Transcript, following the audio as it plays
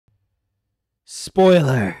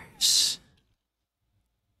Spoilers.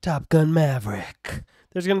 Top Gun Maverick.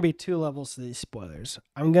 There's going to be 2 levels to these spoilers.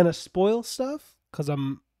 I'm going to spoil stuff because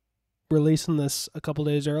I'm releasing this a couple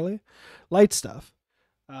days early. Light stuff.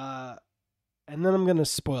 And then I'm going to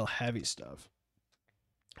spoil heavy stuff.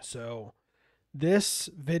 So this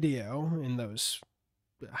video in those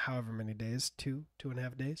however many days,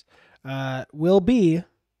 2.5 days, will be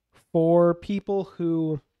for people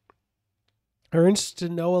who are interested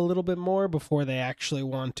to know a little bit more before they actually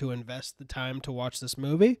want to invest the time to watch this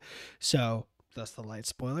movie. So that's the light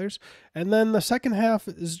spoilers. And then the second half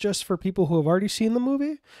is just for people who have already seen the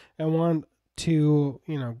movie and want to,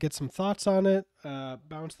 get some thoughts on it,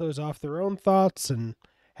 bounce those off their own thoughts and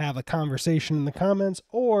have a conversation in the comments,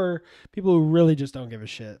 or people who really just don't give a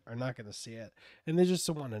shit are not going to see it and they just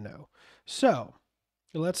want to know. So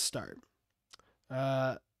let's start.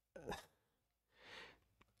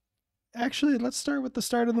 Actually, let's start with the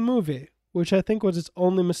start of the movie, which I think was its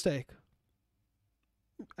only mistake.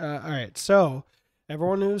 All right, so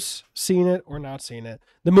everyone who's seen it or not seen it,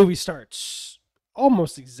 the movie starts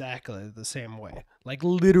almost exactly the same way. Like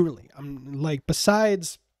literally,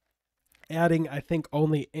 besides adding, I think,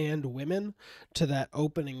 only "and women" to that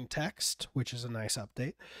opening text, which is a nice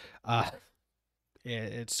update.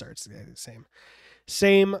 It starts the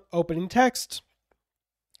same opening text,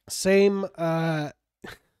 same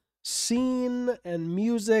scene and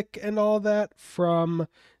music and all that from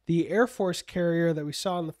the Air Force carrier that we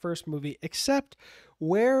saw in the first movie, except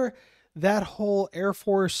where that whole Air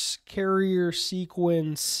Force carrier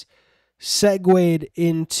sequence segued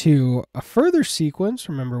into a further sequence,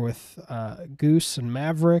 remember, with Goose and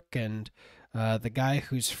Maverick and the guy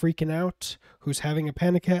who's freaking out, who's having a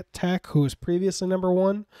panic attack, who was previously number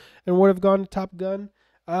 1 and would have gone to Top Gun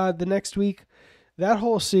the next week. That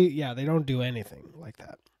whole scene, they don't do anything like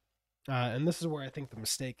that. And this is where I think the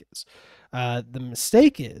mistake is. The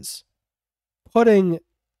mistake is putting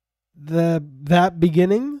that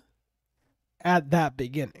beginning at that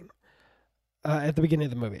beginning. At the beginning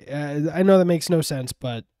of the movie. I know that makes no sense,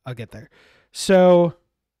 but I'll get there. So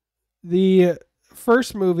the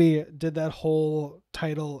first movie did that whole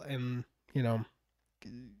title and,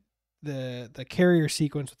 the carrier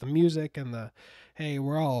sequence with the music and the, hey,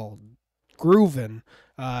 we're all grooving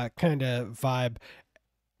kind of vibe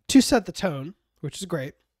to set the tone, which is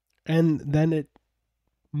great. And then it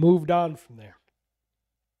moved on from there.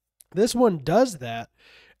 This one does that.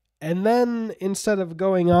 And then instead of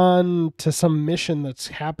going on to some mission that's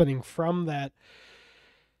happening from that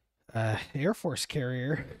Air Force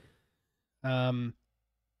carrier,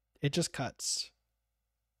 it just cuts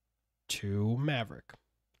to Maverick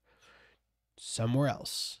somewhere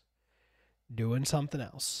else, doing something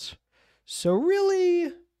else. So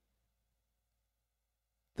really,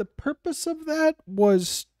 the purpose of that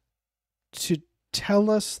was to tell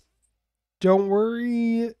us, don't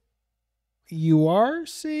worry, you are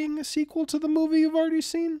seeing a sequel to the movie you've already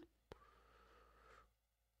seen?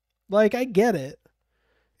 Like, I get it.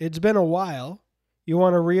 It's been a while. You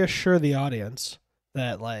want to reassure the audience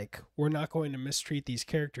that, we're not going to mistreat these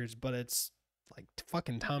characters, but it's,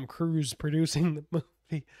 fucking Tom Cruise producing the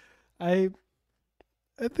movie. I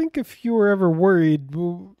think if you were ever worried,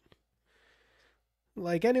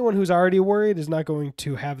 anyone who's already worried is not going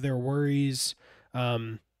to have their worries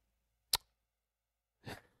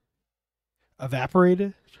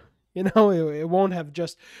evaporated. It won't have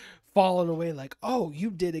just fallen away like, oh, you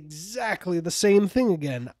did exactly the same thing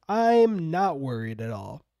again. I'm not worried at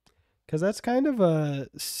all. Because that's kind of a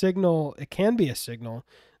signal. It can be a signal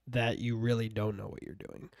that you really don't know what you're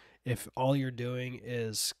doing. If all you're doing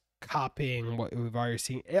is copying what we've already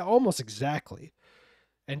seen almost exactly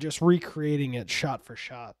and just recreating it shot for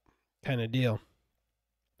shot kind of deal.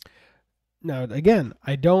 Now, again,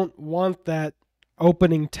 I don't want that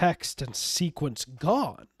opening text and sequence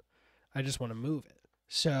gone. I just want to move it.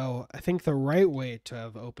 So I think the right way to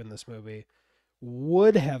have opened this movie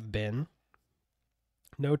would have been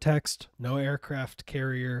no text, no aircraft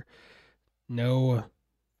carrier, no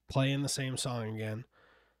playing the same song again.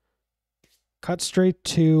 Cut straight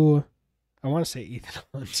to, I want to say Ethan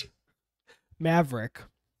Hunt. Maverick.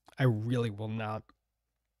 I really will not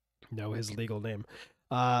know his legal name.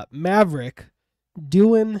 Maverick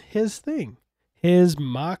doing his thing. His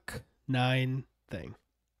Mach 9 thing.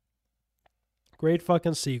 Great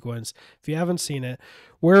fucking sequence. If you haven't seen it,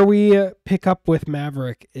 where we pick up with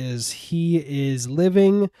Maverick is he is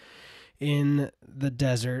living in the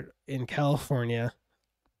desert in California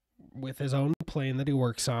with his own plane that he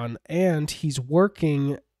works on, and he's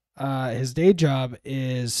working, his day job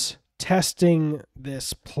is testing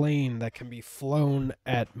this plane that can be flown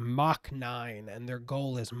at Mach 9, and their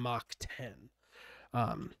goal is Mach 10.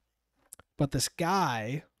 But this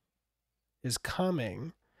guy is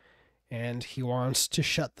coming, and he wants to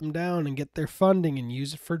shut them down and get their funding and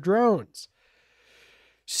use it for drones.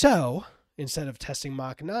 So instead of testing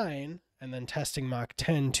Mach 9 and then testing Mach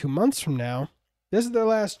 10 2 months from now, this is their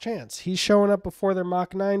last chance. He's showing up before their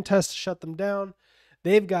Mach 9 test to shut them down.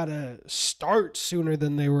 They've got to start sooner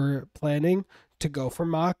than they were planning to go for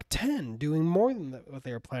Mach 10, doing more than what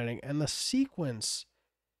they were planning. And the sequence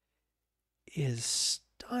is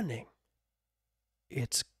stunning.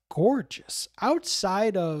 It's gorgeous.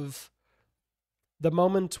 Outside of the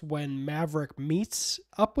moment when Maverick meets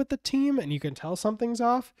up with the team and you can tell something's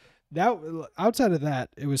off, that outside of that,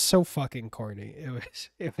 it was so fucking corny.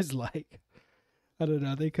 It was like, I don't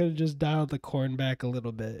know, they could have just dialed the corn back a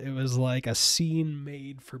little bit. It was like a scene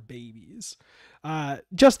made for babies.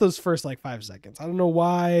 Just those first like 5 seconds. I don't know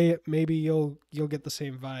why. Maybe you'll get the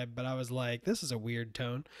same vibe, but I was like, this is a weird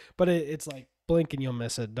tone. But it's like blink and you'll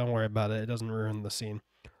miss it. Don't worry about it. It doesn't ruin the scene.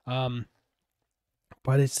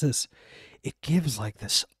 But it's this, it gives like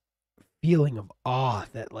this feeling of awe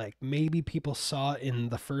that like maybe people saw in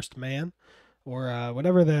The First Man or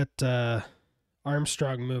whatever that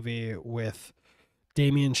Armstrong movie with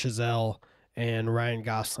Damien Chazelle and Ryan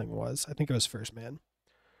Gosling was. I think it was First Man.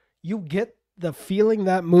 You get the feeling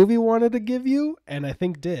that movie wanted to give you, and I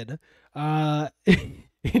think did.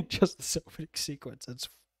 In just the opening sequence.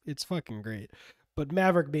 It's fucking great. But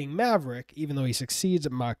Maverick being Maverick, even though he succeeds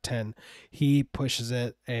at Mach 10, he pushes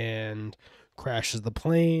it and crashes the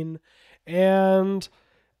plane. And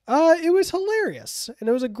it was hilarious. And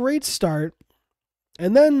it was a great start.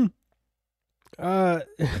 And then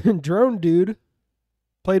Drone Dude,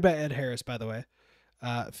 played by Ed Harris, by the way.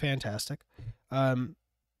 Fantastic.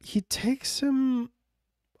 He takes him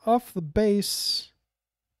off the base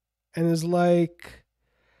and is like,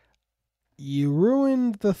 you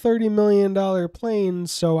ruined the $30 million plane,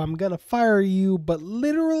 so I'm going to fire you. But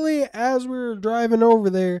literally, as we were driving over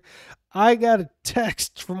there, I got a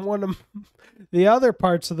text from one of the other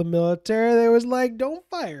parts of the military that was like, don't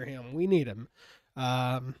fire him. We need him.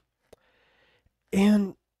 And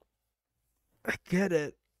I get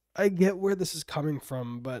it. I get where this is coming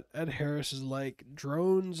from, but Ed Harris is like,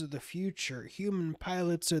 drones are the future. Human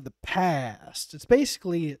pilots are the past. It's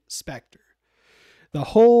basically Spectre. The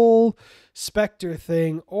whole Spectre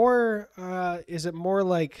thing, or is it more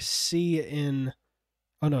like C in...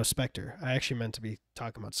 Oh, no, Spectre. I actually meant to be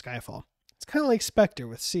talking about Skyfall. It's kind of like Spectre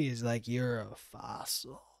with C. It's like, you're a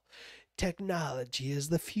fossil. Technology is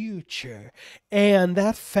the future. And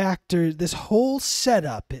that factor, this whole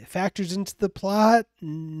setup, it factors into the plot?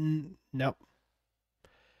 Nope.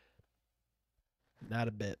 Not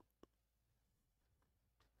a bit.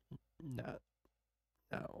 Not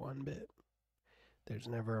one bit. There's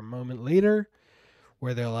never a moment later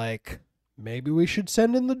where they're like, maybe we should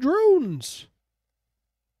send in the drones.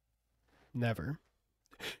 Never.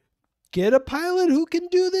 Get a pilot who can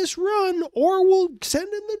do this run, or we'll send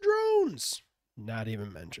in the drones. Not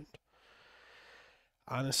even mentioned.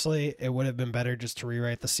 Honestly, it would have been better just to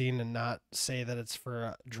rewrite the scene and not say that it's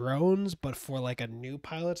for drones, but for like a new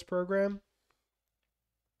pilots program.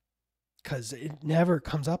 Because it never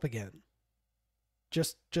comes up again.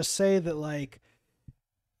 Just say that like,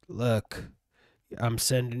 look, I'm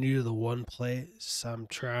sending you to the one place I'm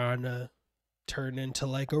trying to turn into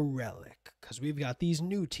like a relic because we've got these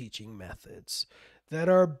new teaching methods that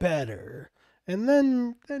are better. And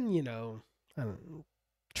then you know, I don't know,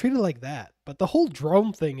 treat it like that. But the whole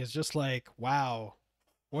drone thing is just like, wow,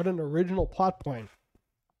 what an original plot point.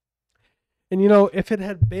 And you know, if it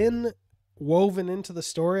had been woven into the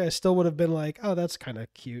story, I still would have been like, oh, that's kind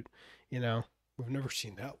of cute. You know, we've never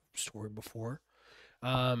seen that story before.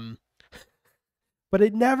 But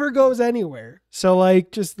it never goes anywhere. So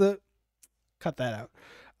like, just cut that out.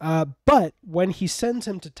 But when he sends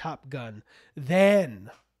him to Top Gun, then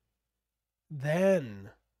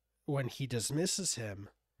when he dismisses him,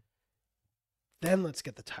 then let's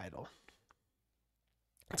get the title.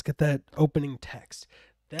 Let's get that opening text.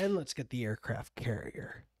 Then let's get the aircraft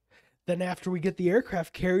carrier. Then after we get the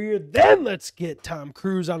aircraft carrier, then let's get Tom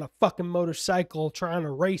Cruise on a fucking motorcycle trying to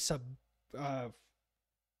race a...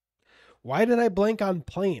 why did I blank on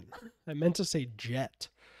plane? I meant to say jet.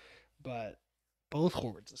 But both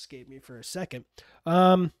words escaped me for a second.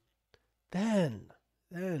 Then,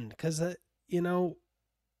 because, you know,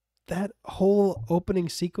 that whole opening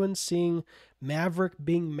sequence, seeing Maverick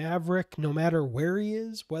being Maverick, no matter where he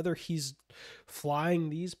is, whether he's flying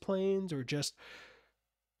these planes or just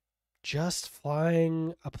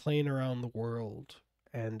flying a plane around the world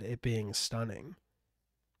and it being stunning.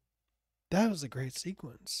 That was a great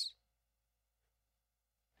sequence.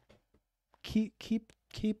 keep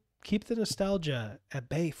the nostalgia at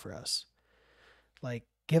bay for us. Like,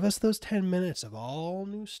 give us those 10 minutes of all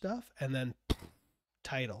new stuff, and then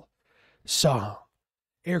title, song,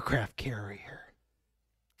 aircraft carrier,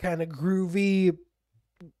 kind of groovy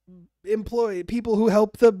employee, people who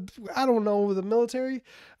help the military.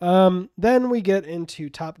 Then we get into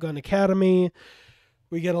Top Gun Academy.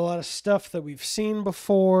 We get a lot of stuff that we've seen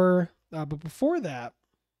before, but before that,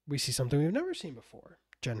 we see something we've never seen before: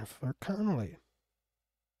 Jennifer Connelly.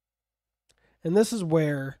 And this is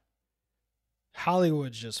where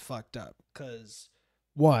Hollywood's just fucked up, because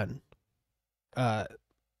one, the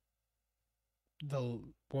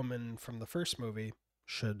woman from the first movie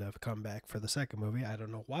should have come back for the second movie. I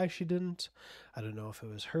don't know why she didn't. I don't know if it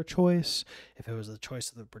was her choice, if it was the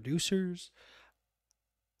choice of the producers.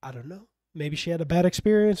 I don't know. Maybe she had a bad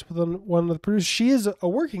experience with one of the producers. She is a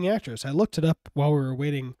working actress. I looked it up while we were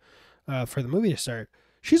waiting for the movie to start.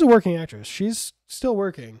 She's a working actress. She's still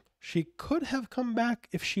working. She could have come back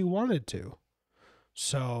if she wanted to.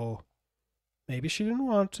 So maybe she didn't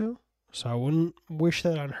want to. So I wouldn't wish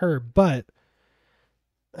that on her. But,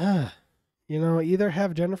 either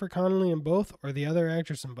have Jennifer Connelly in both or the other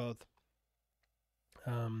actress in both.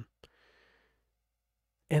 And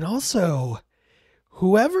also,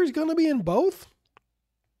 whoever's going to be in both,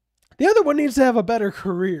 the other one needs to have a better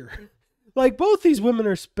career. Like, both these women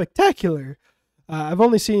are spectacular. I've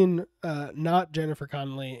only seen not Jennifer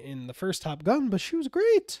Connelly in the first Top Gun, but she was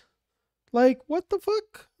great. Like, what the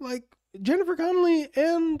fuck? Like, Jennifer Connelly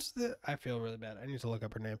and I feel really bad. I need to look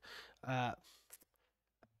up her name.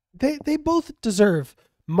 They both deserve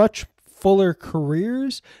much fuller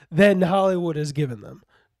careers than Hollywood has given them,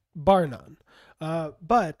 bar none.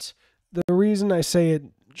 But the reason I say it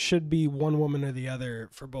should be one woman or the other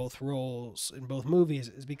for both roles in both movies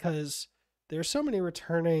is because there's so many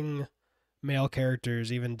returning male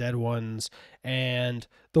characters, even dead ones, and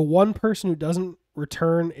the one person who doesn't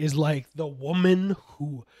return is like the woman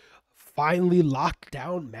who finally locked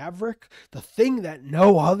down Maverick, the thing that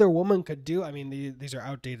no other woman could do. I mean, these are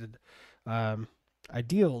outdated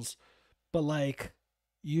ideals, but like,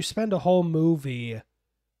 you spend a whole movie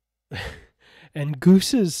and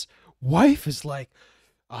Goose's wife is like,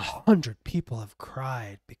 100 people have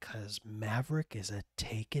cried because Maverick is a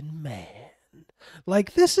taken man.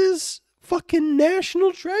 Like, this is fucking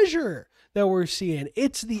national treasure that we're seeing.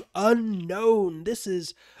 It's the unknown. This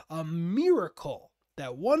is a miracle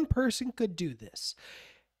that one person could do this.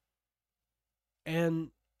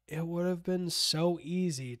 And it would have been so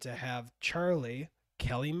easy to have Charlie,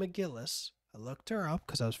 Kelly McGillis. I looked her up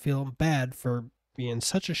because I was feeling bad for being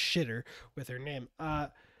such a shitter with her name.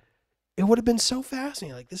 It would have been so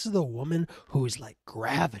fascinating. Like, this is the woman who is like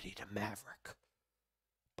gravity to Maverick.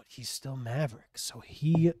 But he's still Maverick, so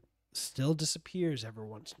he still disappears every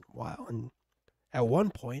once in a while. And at one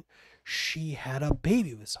point, she had a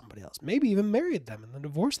baby with somebody else. Maybe even married them and then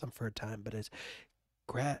divorced them for a time. But it's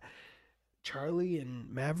Charlie and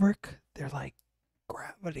Maverick, they're like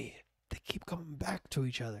gravity. They keep coming back to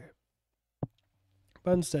each other.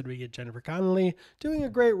 But instead, we get Jennifer Connelly doing a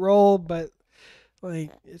great role, but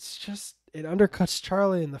like, it's just, it undercuts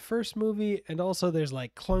Charlie in the first movie, and also there's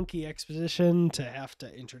like clunky exposition to have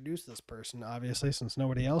to introduce this person, obviously, since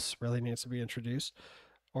nobody else really needs to be introduced.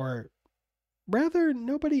 Or rather,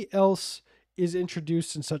 nobody else is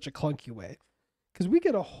introduced in such a clunky way. Because we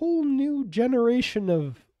get a whole new generation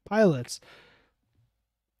of pilots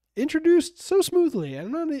introduced so smoothly.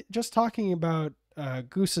 I'm not just talking about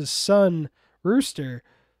Goose's son, Rooster.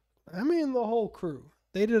 I mean, the whole crew.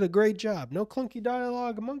 They did a great job. No clunky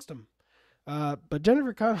dialogue amongst them. But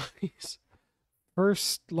Jennifer Connelly's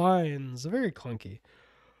first lines are very clunky.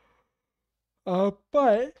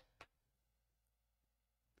 But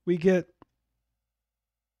we get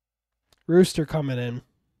Rooster coming in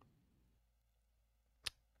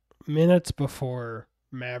minutes before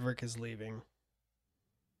Maverick is leaving.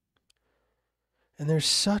 And there's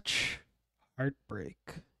such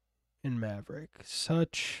heartbreak in Maverick.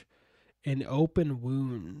 Such an open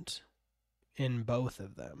wound in both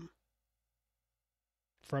of them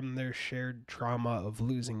from their shared trauma of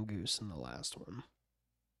losing Goose in the last one.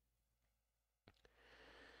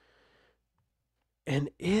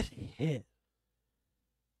 And it hit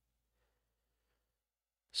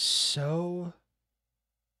so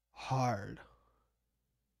hard.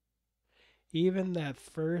 Even that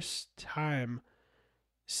first time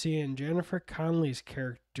seeing Jennifer Connelly's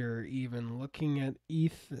character even looking at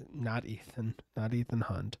not Ethan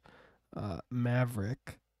Hunt,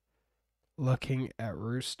 Maverick, looking at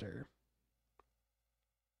Rooster.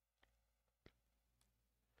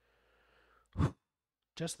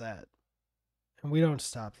 Just that. And we don't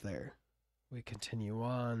stop there. We continue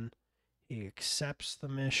on. He accepts the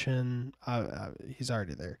mission. He's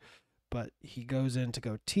already there, but he goes in to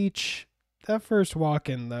go teach. That first walk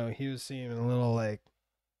in, though, he was seeming a little like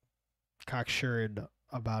cocksured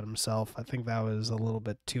about himself. I think that was a little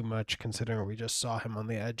bit too much, considering we just saw him on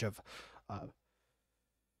the edge of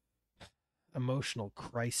emotional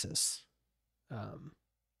crisis.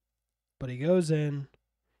 But he goes in.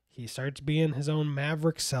 He starts being his own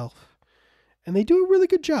Maverick self. And they do a really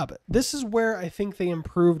good job. This is where I think they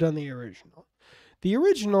improved on the original. The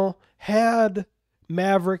original had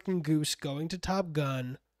Maverick and Goose going to Top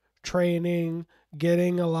Gun, training,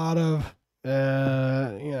 getting a lot of,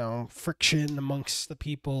 friction amongst the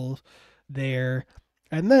people there.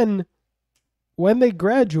 And then when they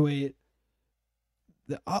graduate,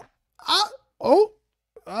 there's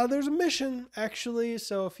a mission, actually.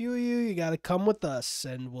 So a few of you got to come with us,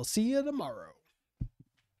 and we'll see you tomorrow.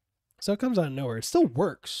 So it comes out of nowhere. It still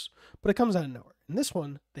works, but it comes out of nowhere. In this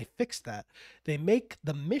one, they fixed that. They make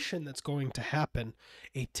the mission that's going to happen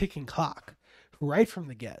a ticking clock right from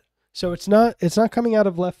the get. So it's not coming out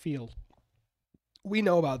of left field. We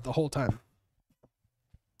know about it the whole time.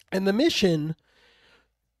 And the mission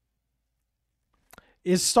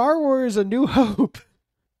is Star Wars A New Hope,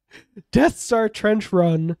 Death Star Trench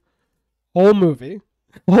Run, whole movie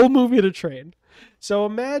to train. So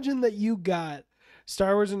imagine that you got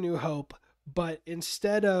Star Wars A New Hope, but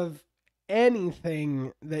instead of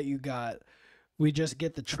anything that you got, we just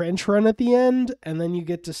get the trench run at the end, and then you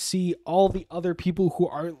get to see all the other people who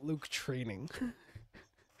aren't Luke training.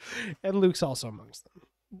 And Luke's also amongst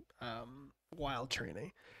them while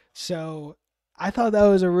training. So I thought that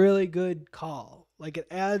was a really good call. Like, it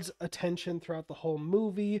adds attention throughout the whole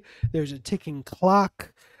movie. There's a ticking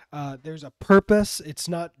clock. There's a purpose. It's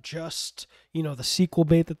not just, the sequel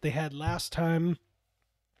bait that they had last time.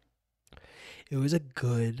 It was a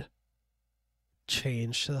good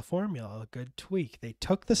change to the formula, a good tweak. They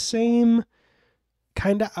took the same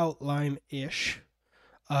kind of outline-ish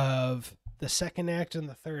of the second act and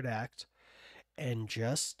the third act and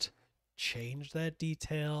just changed that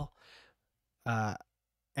detail,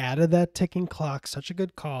 added that ticking clock, such a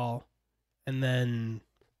good call, and then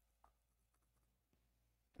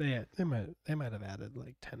they might have added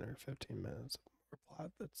like 10 or 15 minutes of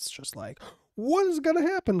plot that's just like, what is going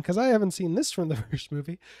to happen? Because I haven't seen this from the first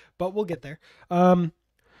movie, but we'll get there.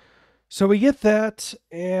 So we get that,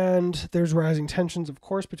 and there's rising tensions, of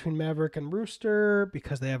course, between Maverick and Rooster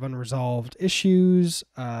because they have unresolved issues.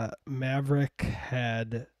 Maverick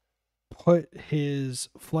had put his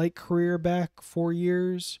flight career back 4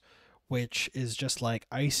 years, which is just like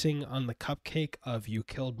icing on the cupcake of you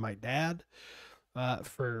killed my dad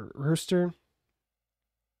for Rooster.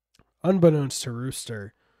 Unbeknownst to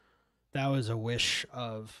Rooster, that was a wish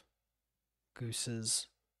of Goose's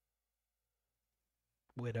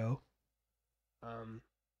widow.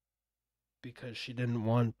 Because she didn't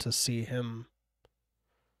want to see him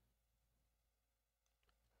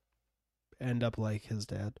end up like his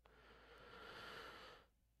dad.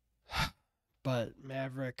 But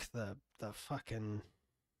Maverick, the fucking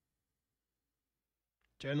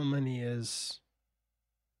gentleman he is,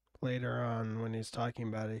 later on when he's talking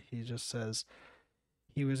about it, he just says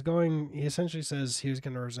he essentially says he was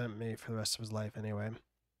going to resent me for the rest of his life anyway.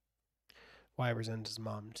 Why resent his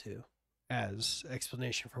mom too, as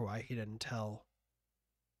explanation for why he didn't tell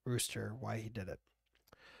Rooster why he did it.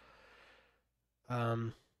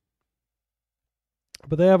 But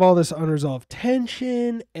they have all this unresolved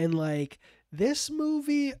tension, and like this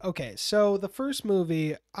movie, okay, so the first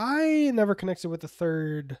movie, I never connected with the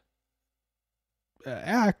third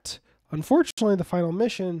act, unfortunately the final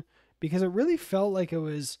mission, because it really felt like it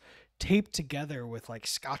was taped together with like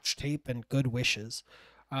scotch tape and good wishes.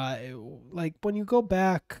 Like when you go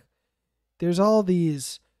back, there's all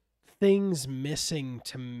these things missing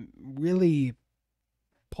to really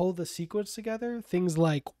pull the sequence together. Things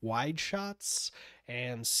like wide shots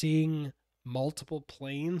and seeing multiple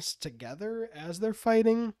planes together as they're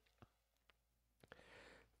fighting.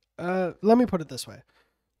 Let me put it this way.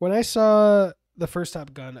 When I saw the first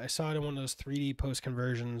Top Gun, I saw it in one of those 3D post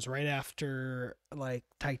conversions right after like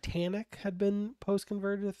Titanic had been post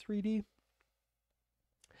converted to 3D.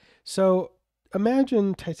 So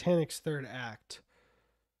imagine Titanic's third act,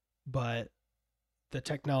 but the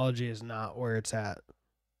technology is not where it's at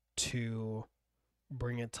to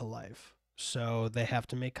bring it to life. So they have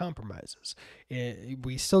to make compromises.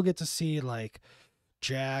 We still get to see like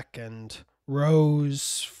Jack and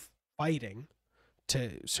Rose fighting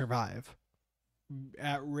to survive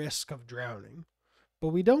at risk of drowning. But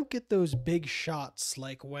we don't get those big shots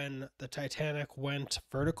like when the Titanic went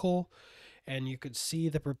vertical and you could see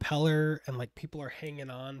the propeller, and like people are hanging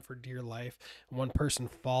on for dear life. One person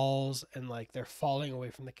falls, and like they're falling away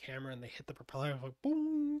from the camera, and they hit the propeller, and like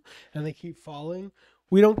boom, and they keep falling.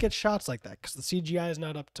 We don't get shots like that because the CGI is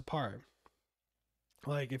not up to par.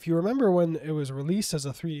 Like, if you remember when it was released as a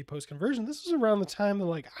 3D post conversion, this was around the time that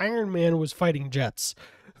like Iron Man was fighting jets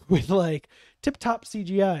with like tip top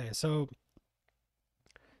CGI. So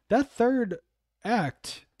that third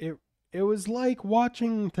act, it was like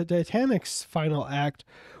watching the Titanic's final act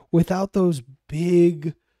without those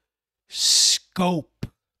big scope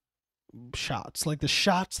shots, like the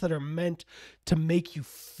shots that are meant to make you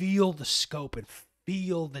feel the scope and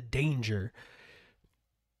feel the danger.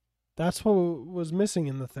 That's what was missing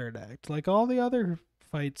in the third act. Like all the other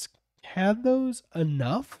fights had those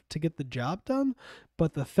enough to get the job done,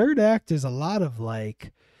 but the third act is a lot of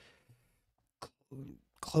like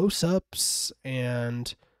close-ups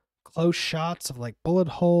and close shots of like bullet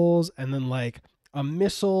holes, and then like a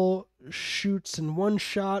missile shoots in one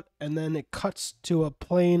shot and then it cuts to a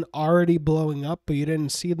plane already blowing up, but you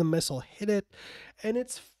didn't see the missile hit it, and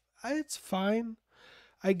it's fine.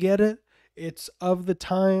 I get it. It's of the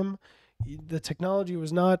time. The technology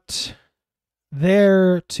was not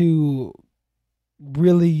there to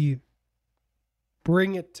really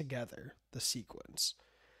bring it together, the sequence.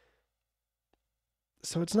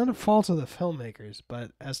 So it's not a fault of the filmmakers,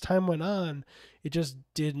 but as time went on, it just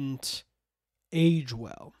didn't age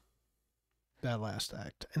well, that last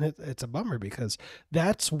act. And it's a bummer because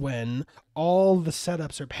that's when all the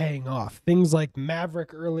setups are paying off. Things like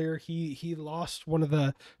Maverick earlier, he lost one of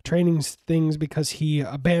the training things because he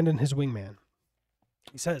abandoned his wingman.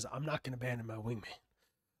 He says, I'm not going to abandon my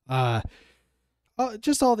wingman.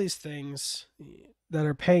 Just all these things that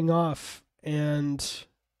are paying off, and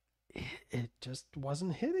it just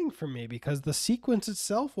wasn't hitting for me because the sequence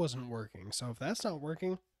itself wasn't working. So if that's not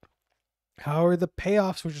working, how are the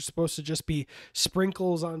payoffs, which are supposed to just be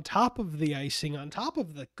sprinkles on top of the icing, on top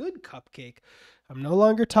of the good cupcake? I'm no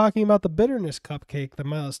longer talking about the bitterness cupcake that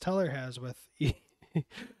Miles Teller has with,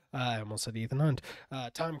 I almost said Ethan Hunt,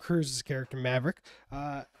 Tom Cruise's character Maverick.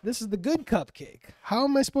 This is the good cupcake. How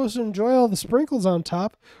am I supposed to enjoy all the sprinkles on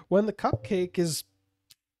top when the cupcake is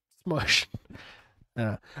smushed?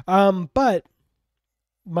 But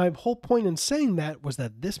my whole point in saying that was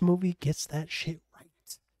that this movie gets that shit right.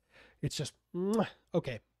 It's just,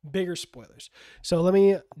 okay, bigger spoilers. So let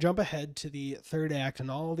me jump ahead to the third act and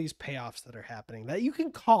all these payoffs that are happening that you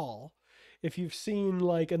can call if you've seen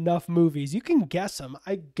like enough movies. You can guess them.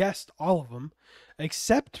 I guessed all of them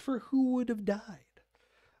except for who would have died.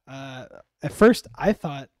 At first, I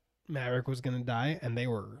thought Maverick was going to die, and they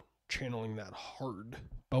were channeling that hard.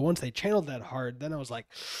 But once they channeled that hard, then I was like,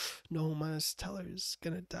 no, Miles Teller's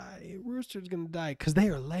going to die. Rooster's going to die, because they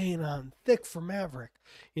are laying on thick for Maverick.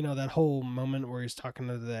 You know, that whole moment where he's talking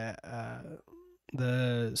to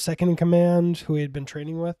the second in command who he had been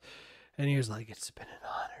training with, and he was like, it's been an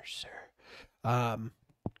honor, sir.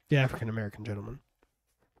 The African-American gentleman.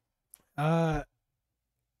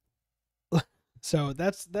 So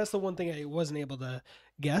that's the one thing I wasn't able to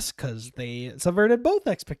guess, because they subverted both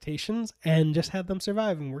expectations and just had them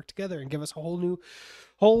survive and work together and give us a whole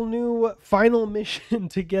new final mission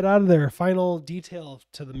to get out of there, final detail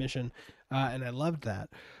to the mission, and I loved that.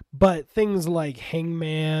 But things like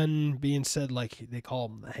Hangman being said, like they call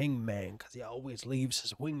him the Hangman because he always leaves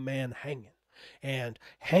his wingman hanging, and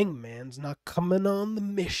Hangman's not coming on the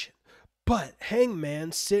mission. But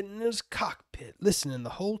Hangman's sitting in his cockpit listening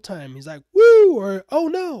the whole time. He's like, woo, or oh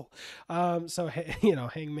no. So, you know,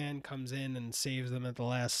 Hangman comes in and saves them at the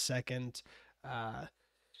last second.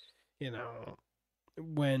 You know,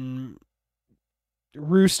 when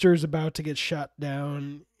Rooster's about to get shot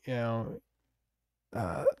down, you know,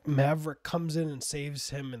 Maverick comes in and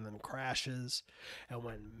saves him and then crashes. And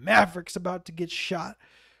when Maverick's about to get shot,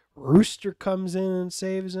 Rooster comes in and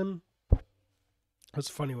saves him. It's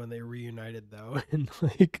funny when they reunited though, and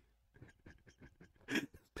like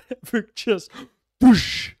Maverick just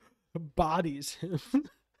whoosh, bodies him.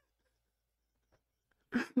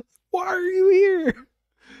 Why are you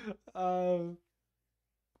here?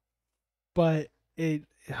 But it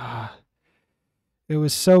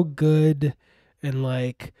was so good, and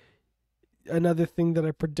like another thing that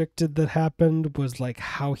I predicted that happened was like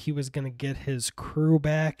how he was gonna get his crew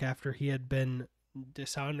back after he had been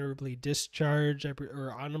dishonorably discharged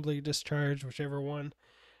or honorably discharged, whichever one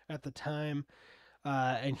at the time,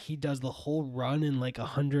 and he does the whole run in like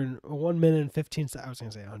 1 minute and 15 I was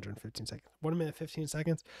gonna say 115 seconds, 1 minute 15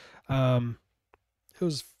 seconds. It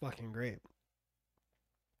was fucking great.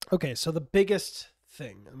 Okay, so the biggest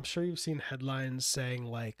thing, I'm sure you've seen headlines saying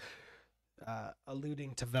like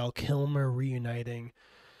alluding to Val Kilmer reuniting.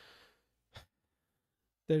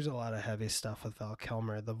 There's a lot of heavy stuff with Val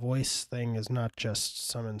Kilmer. The voice thing is not just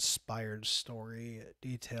some inspired story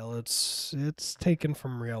detail. It's taken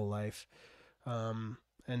from real life, and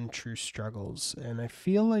true struggles. And I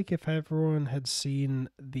feel like if everyone had seen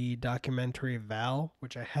the documentary Val,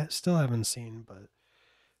 which I still haven't seen, but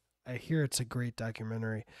I hear it's a great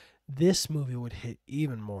documentary, this movie would hit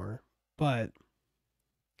even more. But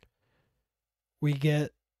we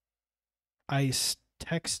get Ice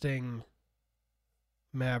texting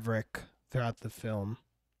Maverick throughout the film,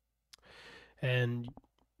 and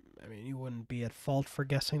I mean, you wouldn't be at fault for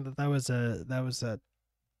guessing that it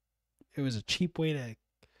was a cheap way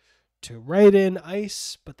to write in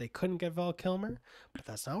Ice, but they couldn't get Val Kilmer. But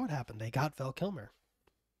that's not what happened. They got Val Kilmer,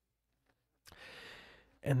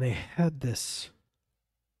 and they had this.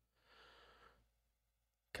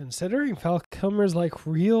 Considering Val Kilmer's like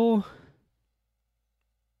real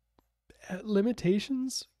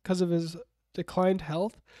limitations because of his declined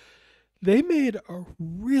health, they made a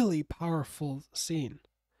really powerful scene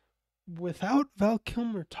without Val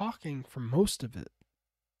Kilmer talking for most of it.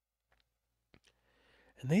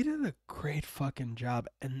 And they did a great fucking job.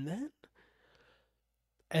 And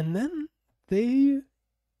then they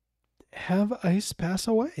have Ice pass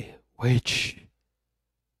away, which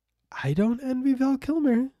I don't envy Val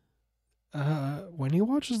Kilmer when he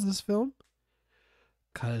watches this film.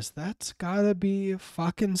 Because that's gotta be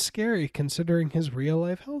fucking scary considering his real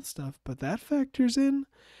life health stuff. But that factors in.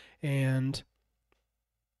 And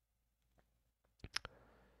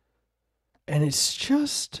it's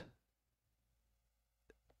just.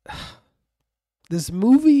 This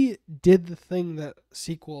movie did the thing that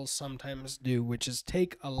sequels sometimes do, which is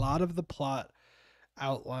take a lot of the plot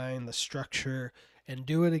outline, the structure, and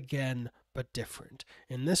do it again, but different.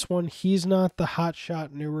 In this one, he's not the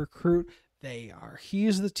hotshot new recruit. They are.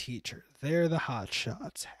 He's the teacher. They're the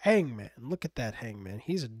hotshots. Hangman. Look at that Hangman.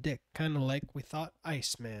 He's a dick, kind of like we thought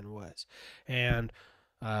Iceman was. And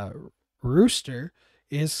Rooster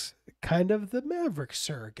is kind of the Maverick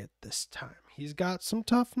surrogate this time. He's got some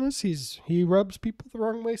toughness. He rubs people the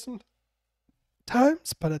wrong way sometimes,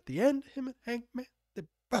 but at the end, him and Hangman, they're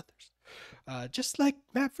brothers. Just like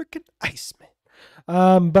Maverick and Iceman.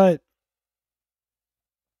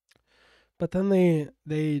 But then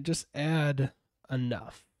they just add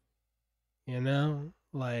enough, you know,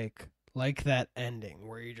 like that ending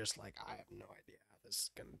where you're just like, I have no idea how this is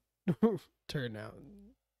gonna turn out,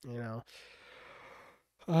 you know.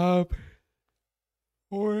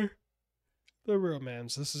 Or the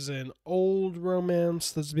romance. This is an old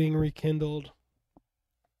romance that's being rekindled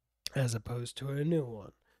as opposed to a new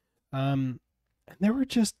one. And there were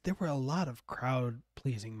a lot of crowd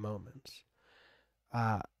pleasing moments.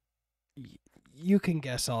 You can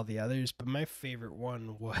guess all the others, but my favorite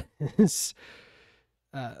one was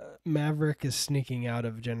Maverick is sneaking out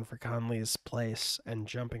of Jennifer Connelly's place and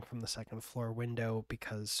jumping from the second floor window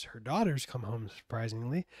because her daughter's come home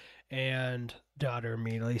surprisingly, and daughter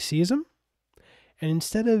immediately sees him. And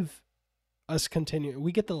instead of us continuing,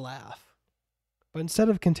 we get the laugh, but instead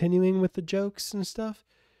of continuing with the jokes and stuff,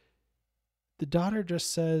 the daughter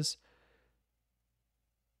just says,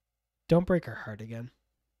 "Don't break her heart again."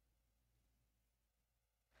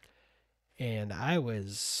 And I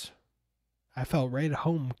felt right at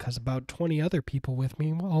home because about 20 other people with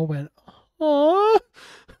me all went, "Aw,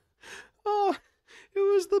 oh, it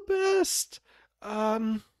was the best."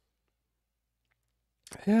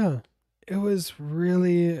 Yeah, it was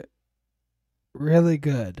really, really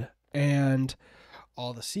good. And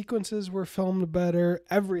all the sequences were filmed better.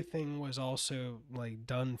 Everything was also like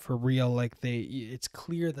done for real. Like it's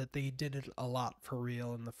clear that they did it a lot for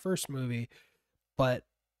real in the first movie, but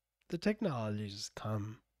the technology's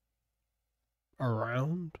come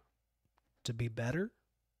around to be better,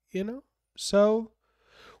 you know? So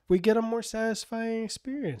we get a more satisfying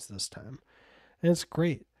experience this time. And it's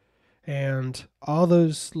great. And all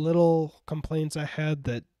those little complaints I had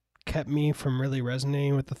that kept me from really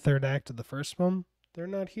resonating with the third act of the first one, they're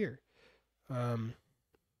not here. And,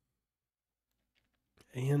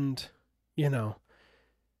 you know,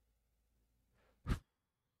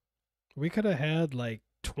 we could have had like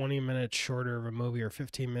 20 minutes shorter of a movie or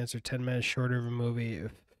 15 minutes or 10 minutes shorter of a movie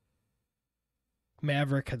if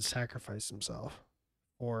Maverick had sacrificed himself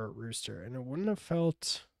for Rooster, and it wouldn't have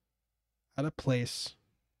felt out of place.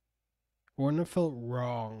 It wouldn't have felt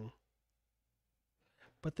wrong.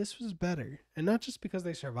 But this was better. And not just because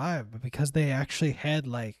they survived, but because they actually had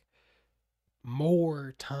like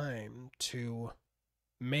more time to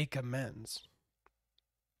make amends.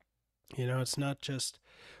 You know, it's not just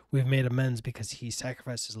we've made amends because he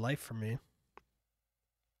sacrificed his life for me.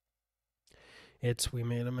 It's we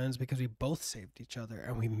made amends because we both saved each other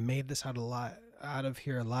and we made this out of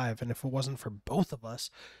here alive. And if it wasn't for both of us,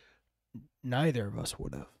 neither of us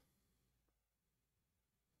would have.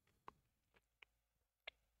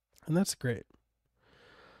 And that's great.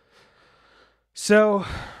 So,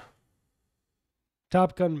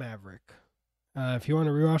 Top Gun Maverick. If you want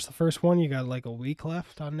to rewatch the first one, you got like a week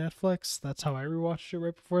left on Netflix. That's how I rewatched it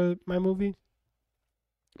right before my movie.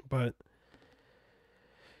 But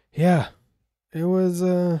yeah, it was.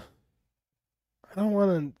 I don't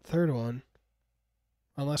want a third one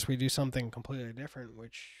unless we do something completely different.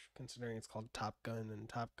 Which, considering it's called Top Gun and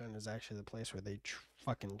Top Gun is actually the place where they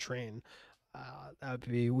fucking train, that would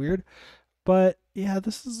be weird. But yeah,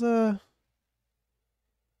 this is a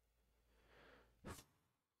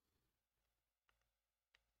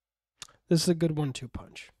good 1-2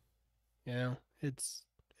 punch. You know, it's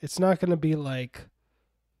not gonna be like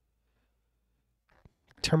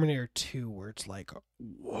Terminator 2 where it's like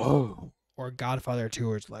whoa, or Godfather 2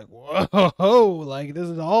 where it's like whoa, like this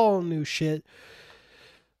is all new shit.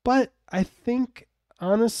 But I think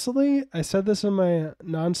honestly, I said this in my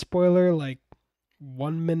non-spoiler like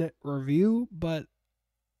 1 minute review, but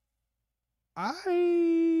I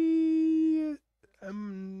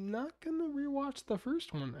am not gonna rewatch the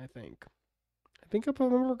first one. I think if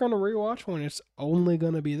I'm ever gonna rewatch one, it's only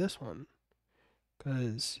gonna be this one,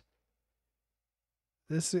 because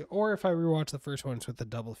or if I rewatch the first one, it's with a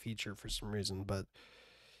double feature for some reason. But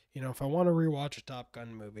if I want to rewatch a Top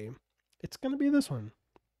Gun movie, it's gonna be this one.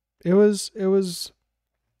 It was.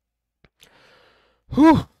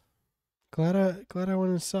 Whew. Glad I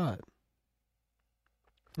went and saw it.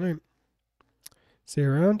 All right. See you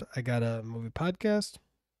around. I got a movie podcast.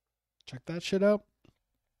 Check that shit out.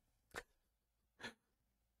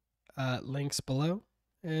 Links below.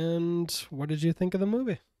 And what did you think of the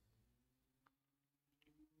movie?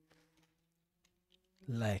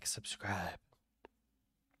 Like, subscribe,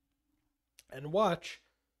 and watch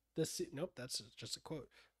the nope, that's just a quote.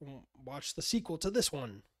 Watch the sequel to this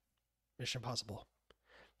one, Mission Impossible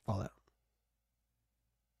Fallout.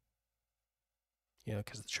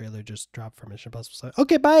 Because the trailer just dropped for Mission Impossible.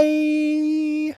 Okay, bye.